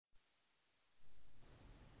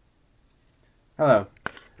Hello,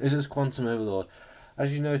 this is Quantum Overlord.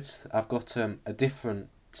 As you notice, I've got a different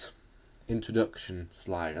introduction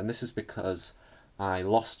slide, and this is because I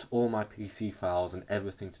lost all my PC files and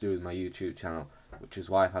everything to do with my YouTube channel, which is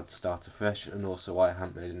why I've had to start afresh and also why I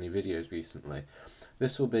haven't made any videos recently.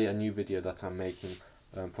 This will be a new video that I'm making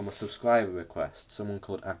from a subscriber request, someone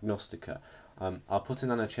called Agnostica. I'll put an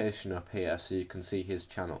annotation up here so you can see his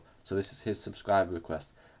channel. So this is his subscriber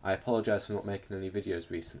request. I apologise for not making any videos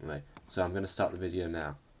recently, so I'm going to start the video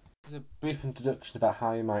now. This is a brief introduction about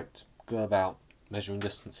how you might go about measuring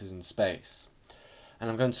distances in space. And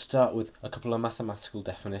I'm going to start with a couple of mathematical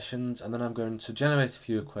definitions, and then I'm going to generate a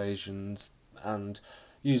few equations and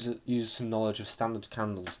use some knowledge of standard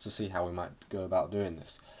candles to see how we might go about doing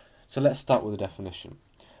this. So let's start with a definition.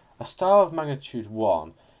 A star of magnitude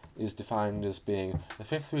 1 is defined as being the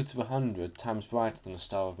fifth root of 100 times brighter than a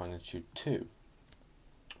star of magnitude 2.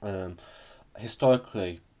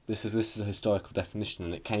 Historically, this is a historical definition,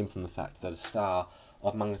 and it came from the fact that a star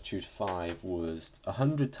of magnitude 5 was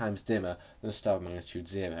 100 times dimmer than a star of magnitude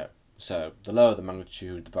 0. So the lower the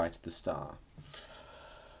magnitude, the brighter the star.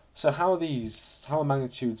 So how are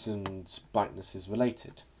magnitudes and brightnesses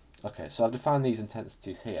related? Okay, so I've defined these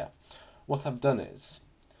intensities here. What I've done is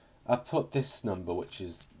I've put this number, which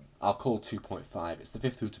is I'll call 2.5. It's the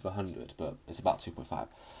fifth root of 100, but it's about 2.5.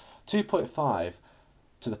 2.5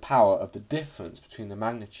 to the power of the difference between the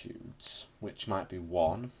magnitudes, which might be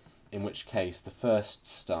 1, in which case the first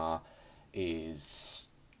star is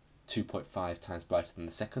 2.5 times brighter than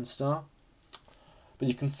the second star. But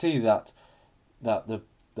you can see that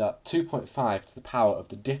 2.5 to the power of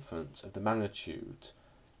the difference of the magnitude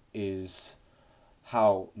is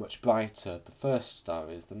how much brighter the first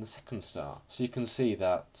star is than the second star. So you can see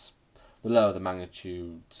that the lower the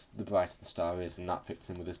magnitude, the brighter the star is, and that fits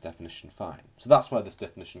in with this definition fine. So that's where this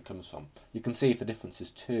definition comes from. You can see if the difference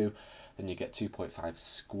is 2, then you get 2.5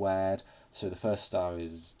 squared. So the first star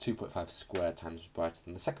is 2.5 squared times brighter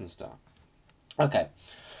than the second star. Okay,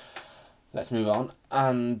 let's move on.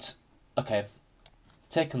 And, okay, I've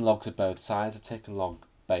taken logs of both sides. I've taken log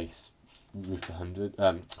base root 100,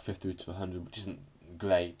 fifth root of 100, which isn't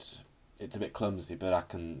great. It's a bit clumsy, but I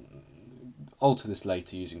can alter this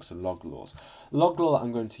later using some log laws. The log law that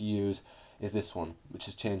I'm going to use is this one, which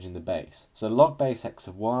is changing the base. So log base x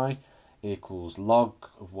of y equals log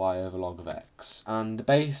of y over log of x. And the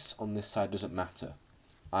base on this side doesn't matter.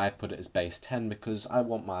 I put it as base 10 because I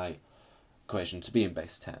want my equation to be in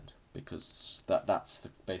base 10, because that's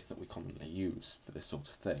the base that we commonly use for this sort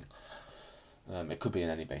of thing. It could be in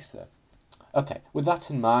any base there. Okay, with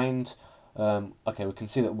that in mind, okay, we can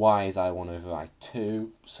see that y is I1 over I2,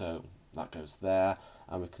 so that goes there,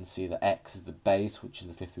 and we can see that x is the base, which is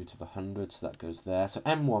the fifth root of 100, so that goes there. So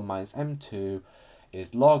m1 minus m2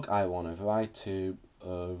 is log I1 over I2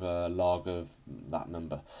 over log of that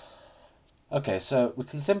number. Okay, so we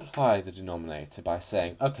can simplify the denominator by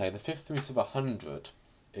saying, okay, the fifth root of 100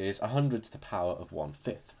 is 100 to the power of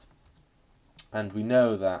 1/5. And we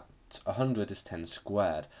know that 100 is 10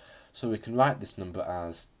 squared, so we can write this number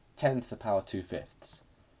as 10 to the power 2/5.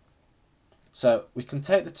 So we can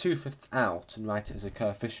take the 2/5 out and write it as a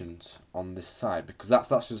coefficient on this side, because that's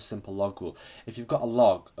just a simple log rule. If you've got a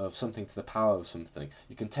log of something to the power of something,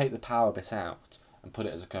 you can take the power bit out and put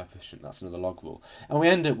it as a coefficient. That's another log rule. And we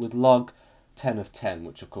end up with log 10 of 10,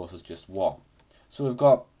 which of course is just 1. So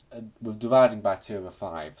we're dividing by 2 over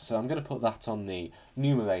 5. So I'm going to put that on the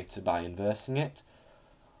numerator by inversing it.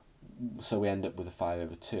 So we end up with a 5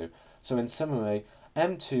 over 2. So in summary,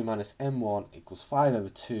 m2 minus m1 equals 5 over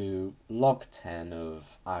 2 log 10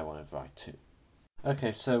 of I1 over I2.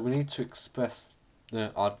 Okay, so we need to express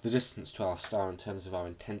the distance to our star in terms of our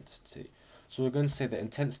intensity. So we're going to say that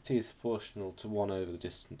intensity is proportional to 1 over the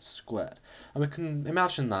distance squared. And we can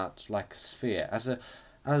imagine that like a sphere.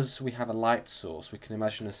 As we have a light source, we can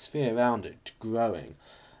imagine a sphere around it growing,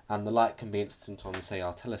 and the light can be incident on, say,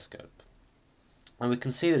 our telescope. And we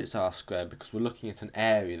can see that it's r squared because we're looking at an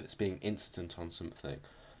area that's being incident on something.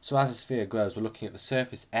 So as a sphere grows, we're looking at the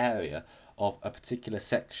surface area of a particular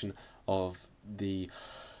section of the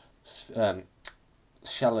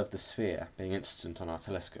shell of the sphere being incident on our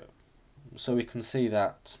telescope. So we can see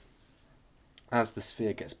that as the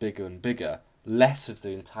sphere gets bigger and bigger, less of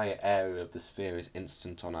the entire area of the sphere is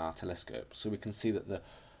incident on our telescope. So we can see that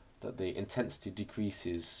the intensity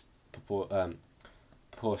decreases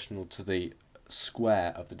proportional to the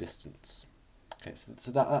square of the distance. Okay,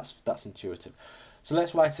 so that's intuitive. So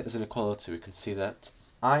let's write it as an equality. We can see that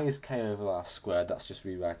I is k over r squared. That's just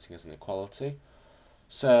rewriting as an equality.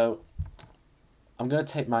 So I'm going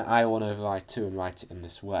to take my I1 over I2 and write it in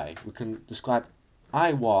this way. We can describe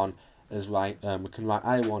I1 as we can write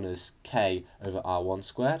I1 as k over r1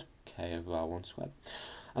 squared,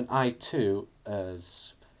 and I2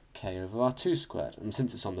 as k over r2 squared, and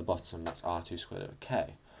since it's on the bottom, that's r2 squared over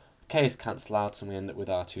k. K's cancel out, and we end up with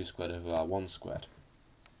r2 squared over r1 squared.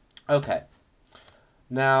 Okay,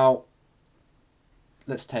 now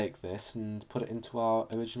let's take this and put it into our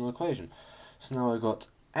original equation. So now we've got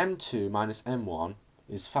m2 minus m1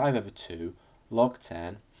 is 5 over 2 log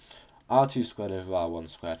 10, r2 squared over r1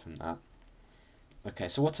 squared from that. Okay,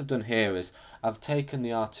 so what I've done here is I've taken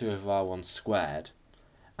the r2 over r1 squared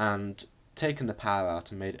and taken the power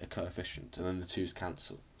out and made it a coefficient, and then the 2's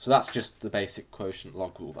cancel. So that's just the basic quotient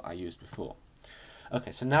log rule that I used before.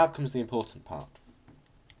 Okay, so now comes the important part.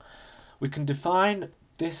 We can define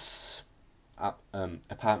this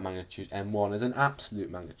apparent magnitude m1 as an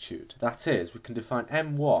absolute magnitude. That is, we can define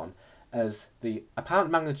m1 as the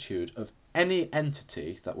apparent magnitude of any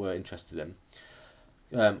entity that we're interested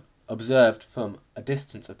in, observed from a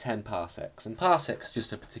distance of 10 parsecs. And parsecs is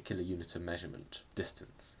just a particular unit of measurement,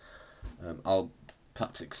 distance. I'll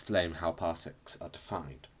perhaps explain how parsecs are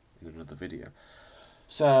defined in another video.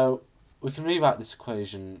 So we can rewrite this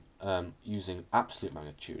equation using absolute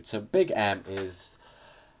magnitude. So big M is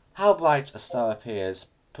how bright a star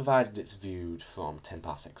appears provided it's viewed from 10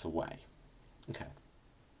 parsecs away. Okay.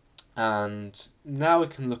 And now we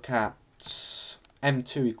can look at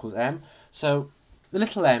m2 equals m. So the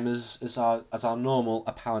little m is our normal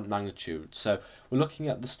apparent magnitude. So we're looking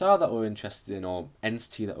at the star that we're interested in, or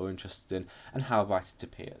entity that we're interested in, and how bright it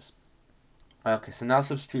appears. Okay, so now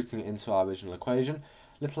substituting it into our original equation,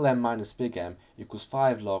 little m minus big M equals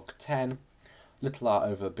 5 log 10 little r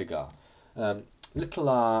over big R. Little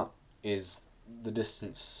r is the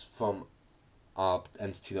distance from our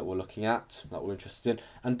entity that we're looking at, that we're interested in,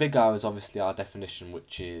 and big R is obviously our definition,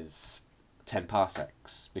 which is 10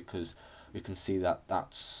 parsecs, because we can see that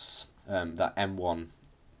that's that m1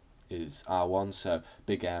 is r1, so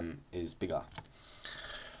big M is big R.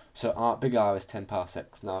 So big R is 10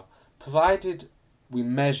 parsecs. Now, provided we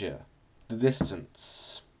measure the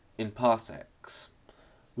distance in parsecs,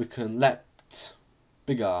 we can let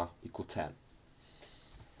big R equal 10.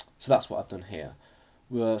 So that's what I've done here.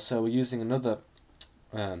 We're using another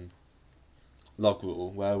log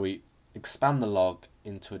rule where we expand the log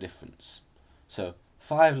into a difference. So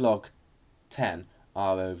 5 log 10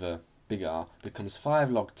 r over big R becomes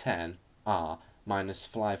 5 log 10 r minus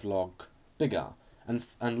 5 log big R.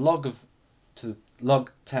 And log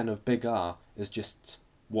 10 of big R is just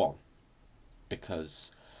 1,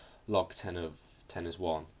 because log 10 of 10 is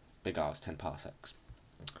 1, big R is 10 parsecs.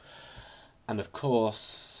 And of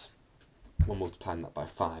course, we're multiplying that by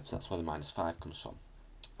 5, so that's where the minus 5 comes from.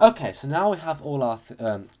 Okay, so now we have all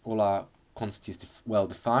our quantities well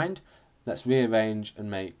defined. Let's rearrange and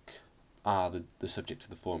make R the subject of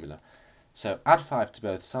the formula. So add 5 to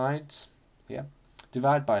both sides here,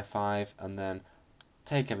 divide by 5, and then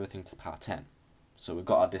take everything to the power 10. So we've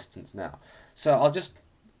got our distance now. So I'll just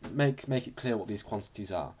make it clear what these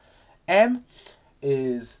quantities are. M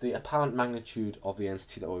is the apparent magnitude of the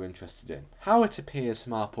entity that we're interested in, how it appears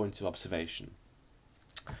from our point of observation.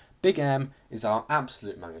 Big M is our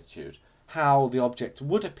absolute magnitude, how the object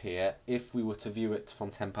would appear if we were to view it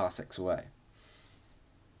from 10 parsecs away.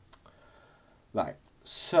 Right,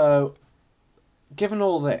 so given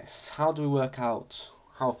all this, how do we work out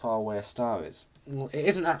how far away a star is? Well, it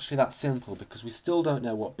isn't actually that simple, because we still don't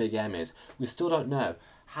know what big M is. We still don't know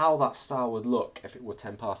how that star would look if it were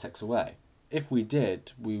 10 parsecs away. If we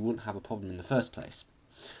did, we wouldn't have a problem in the first place.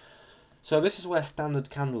 So this is where standard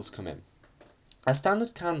candles come in. A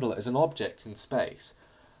standard candle is an object in space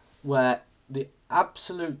where the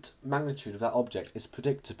absolute magnitude of that object is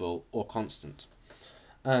predictable or constant.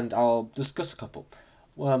 And I'll discuss a couple.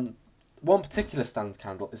 One particular standard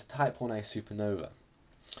candle is a Type 1a supernova.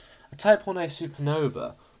 A Type 1a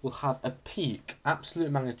supernova will have a peak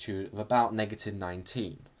absolute magnitude of about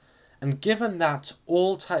 -19. And given that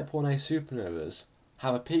all Type 1a supernovas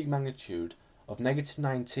have a peak magnitude of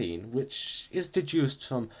 -19, which is deduced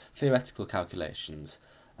from theoretical calculations,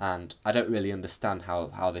 and I don't really understand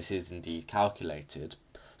how this is indeed calculated,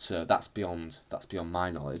 so that's beyond my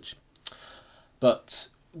knowledge. But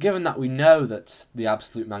given that we know that the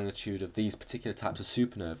absolute magnitude of these particular types of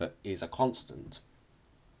supernova is a constant,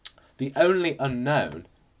 the only unknown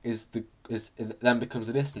then becomes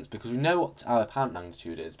the distance, because we know what our apparent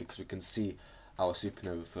magnitude is because we can see our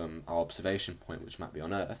supernova from our observation point, which might be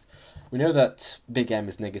on Earth. We know that big M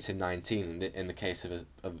is -19 in the case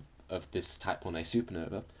of this Type 1a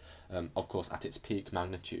supernova, of course at its peak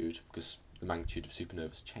magnitude, because the magnitude of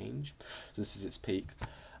supernovas change. So this is its peak,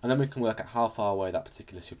 and then we can work out how far away that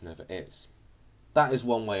particular supernova is. That is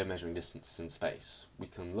one way of measuring distances in space. We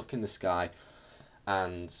can look in the sky,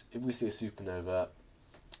 and if we see a supernova,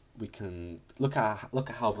 we can look at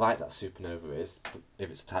how bright that supernova is, if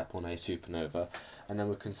it's a type 1a supernova, and then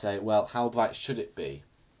we can say, well, how bright should it be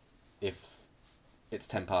if it's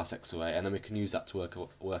 10 parsecs away, and then we can use that to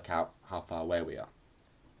work out how far away we are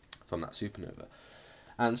from that supernova.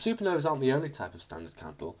 And supernovas aren't the only type of standard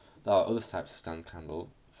candle. There are other types of standard candle.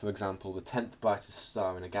 For example, the 10th brightest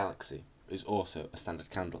star in a galaxy is also a standard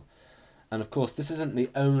candle. And of course, this isn't the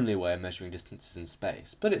only way of measuring distances in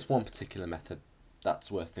space, but it's one particular method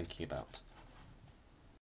that's worth thinking about.